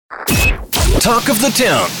Talk of the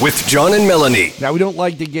Town with John and Melanie. Now, we don't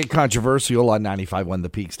like to get controversial on 95.1 The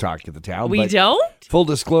Peaks Talk of the Town. We don't? Full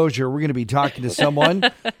disclosure, we're going to be talking to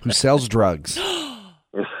someone who sells drugs.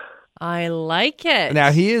 I like it.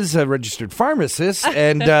 Now, he is a registered pharmacist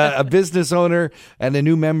and a business owner and a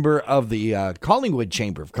new member of the Collingwood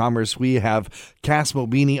Chamber of Commerce. We have Kassra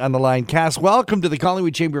Mobini on the line. Cass, welcome to the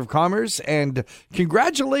Collingwood Chamber of Commerce, and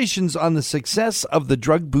congratulations on the success of the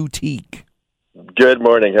Drug Boutique. Good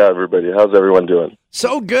morning, everybody. How's everyone doing?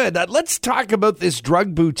 So good. Let's talk about this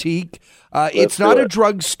Drug Boutique. It's not a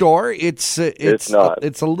drug store. It's not.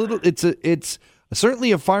 It's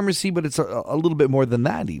certainly a pharmacy, but it's a little bit more than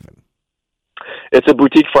that even. It's a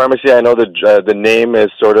boutique pharmacy. I know the name is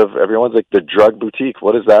sort of, everyone's like, the Drug Boutique.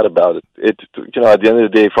 What is that about? At the end of the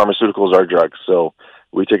day, pharmaceuticals are drugs. So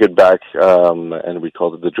we took it back and we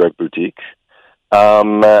called it the Drug Boutique.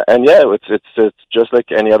 And yeah, it's just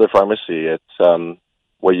like any other pharmacy. It's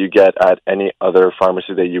what you get at any other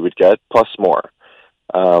pharmacy that you would get, plus more.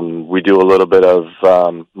 We do a little bit of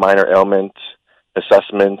minor ailment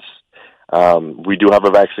assessments. We do have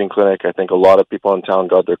a vaccine clinic. I think a lot of people in town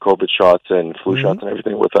got their COVID shots and flu shots and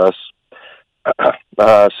everything with us.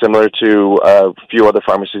 Similar to a few other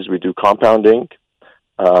pharmacies, we do compounding.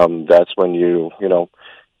 That's when you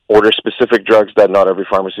order specific drugs that not every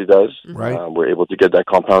pharmacy does. Right. We're able to get that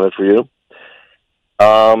compounded for you.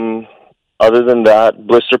 Other than that,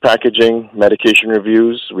 blister packaging, medication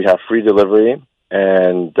reviews, we have free delivery.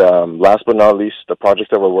 And last but not least, the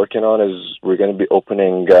project that we're working on is we're going to be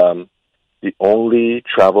opening the only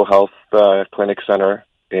travel health clinic center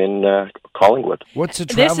in Collingwood. What's a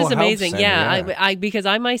travel health This is amazing. center? Yeah. I because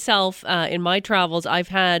I myself, in my travels, I've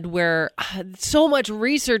had where so much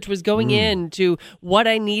research was going into what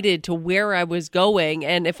I needed to where I was going.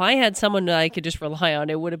 And if I had someone that I could just rely on,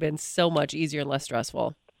 it would have been so much easier and less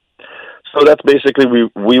stressful. So that's basically,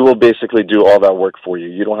 we will basically do all that work for you.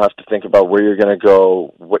 You don't have to think about where you're going to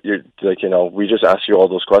go, what you're, we just ask you all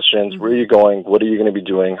those questions. Where are you going? What are you going to be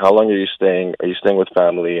doing? How long are you staying? Are you staying with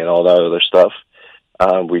family and all that other stuff?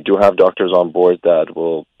 We do have doctors on board that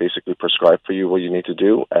will basically prescribe for you what you need to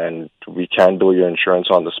do, and we can bill your insurance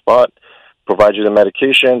on the spot, provide you the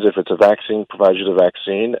medications. If it's a vaccine, provide you the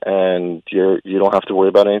vaccine, and you don't have to worry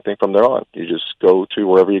about anything from there on. You just go to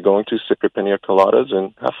wherever you're going to, sip your pina coladas,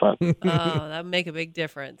 and have fun. Oh, that would make a big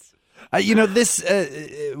difference.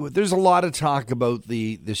 There's a lot of talk about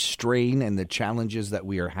the strain and the challenges that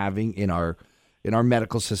we are having in our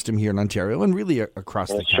medical system here in Ontario and really across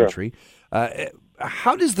the country.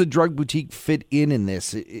 How does the Drug Boutique fit in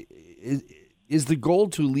this? Is the goal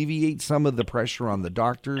to alleviate some of the pressure on the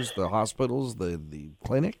doctors, the hospitals, the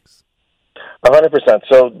clinics? 100%.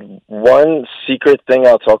 So one secret thing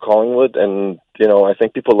I'll tell Collingwood, and I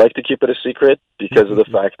think people like to keep it a secret because of the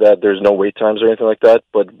fact that there's no wait times or anything like that,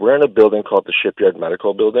 but we're in a building called the Shipyard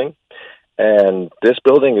Medical Building, and this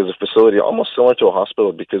building is a facility almost similar to a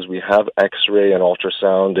hospital because we have X-ray and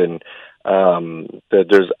ultrasound, and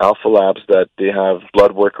there's Alpha Labs that they have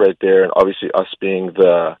blood work right there, and obviously us being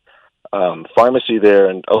the pharmacy there,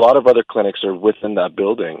 and a lot of other clinics are within that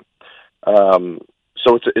building.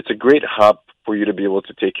 So it's a great hub for you to be able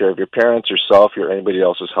to take care of your parents, yourself, or anybody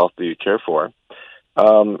else's health that you care for.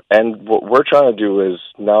 And what we're trying to do is,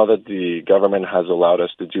 now that the government has allowed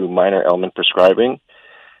us to do minor ailment prescribing,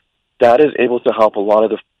 that is able to help a lot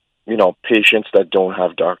of the patients that don't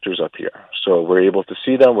have doctors up here. So we're able to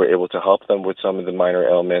see them, we're able to help them with some of the minor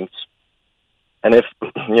ailments. And if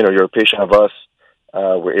you're a patient of us,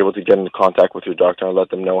 we're able to get into contact with your doctor and let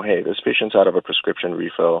them know, hey, this patient's out of a prescription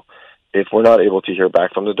refill. If we're not able to hear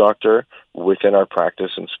back from the doctor, within our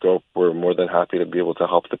practice and scope, we're more than happy to be able to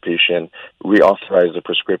help the patient reauthorize the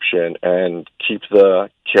prescription and keep the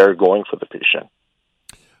care going for the patient.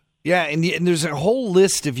 Yeah, and there's a whole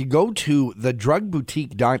list. If you go to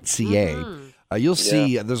thedrugboutique.ca, you'll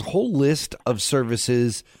see there's a whole list of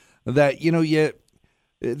services that,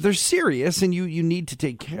 they're serious and you need to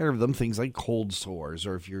take care of them. Things like cold sores,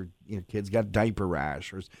 or if your kid's got diaper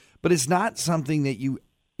rash, but it's not something that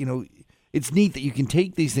it's neat that you can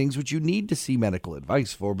take these things, which you need to see medical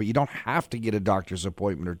advice for, but you don't have to get a doctor's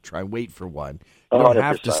appointment or try wait for one. You don't 100%.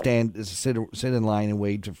 have to sit in line and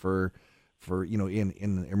wait for in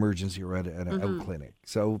an emergency or at a clinic.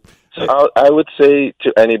 So I would say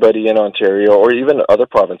to anybody in Ontario or even other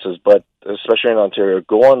provinces, but especially in Ontario,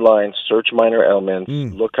 go online, search minor ailments,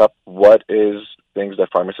 look up what is things that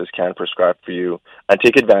pharmacists can prescribe for you, and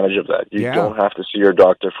take advantage of that. You don't have to see your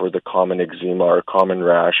doctor for the common eczema or common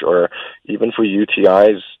rash, or even for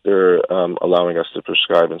UTIs, they're allowing us to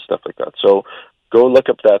prescribe and stuff like that. So go look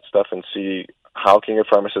up that stuff and see how can your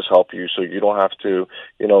pharmacist help you so you don't have to,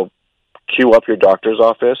 queue up your doctor's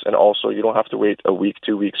office, and also you don't have to wait a week,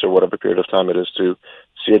 2 weeks, or whatever period of time it is to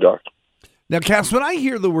see a doctor. Now, Cass, when I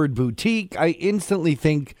hear the word boutique, I instantly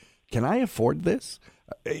think, can I afford this?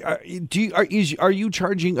 Are you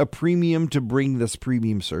charging a premium to bring this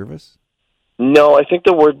premium service? No, I think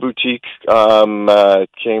the word boutique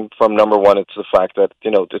came from, number one, it's the fact that,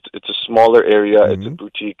 it's a smaller area. It's a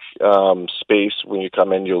boutique space. When you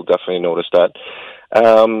come in, you'll definitely notice that.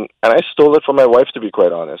 And I stole it from my wife, to be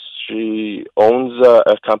quite honest. She owns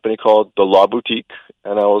a company called The Law Boutique,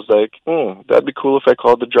 and I was like, that'd be cool if I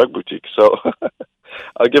called the Drug Boutique. So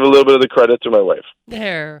I'll give a little bit of the credit to my wife.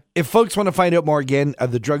 There. If folks want to find out more, again,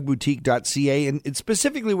 thedrugboutique.ca, and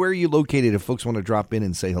specifically where are you located if folks want to drop in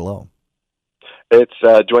and say hello? It's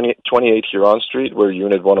 28 Huron Street. We're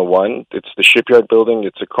Unit 101. It's the Shipyard Building.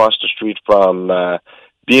 It's across the street from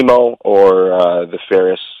BMO or the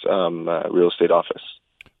Ferris real estate office.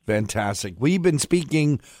 Fantastic. We've been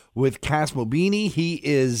speaking with Kassra Mobini. He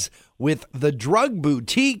is with the Drug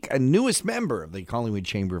Boutique, a newest member of the Collingwood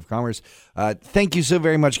Chamber of Commerce. Thank you so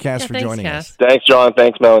very much, Cass, for joining us. Thanks, John.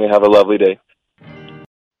 Thanks, Melanie. Have a lovely day.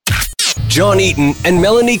 John Eaton and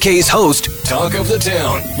Melanie Kay's host, Talk of the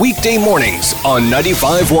Town, weekday mornings on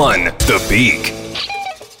 95.1 The Peak.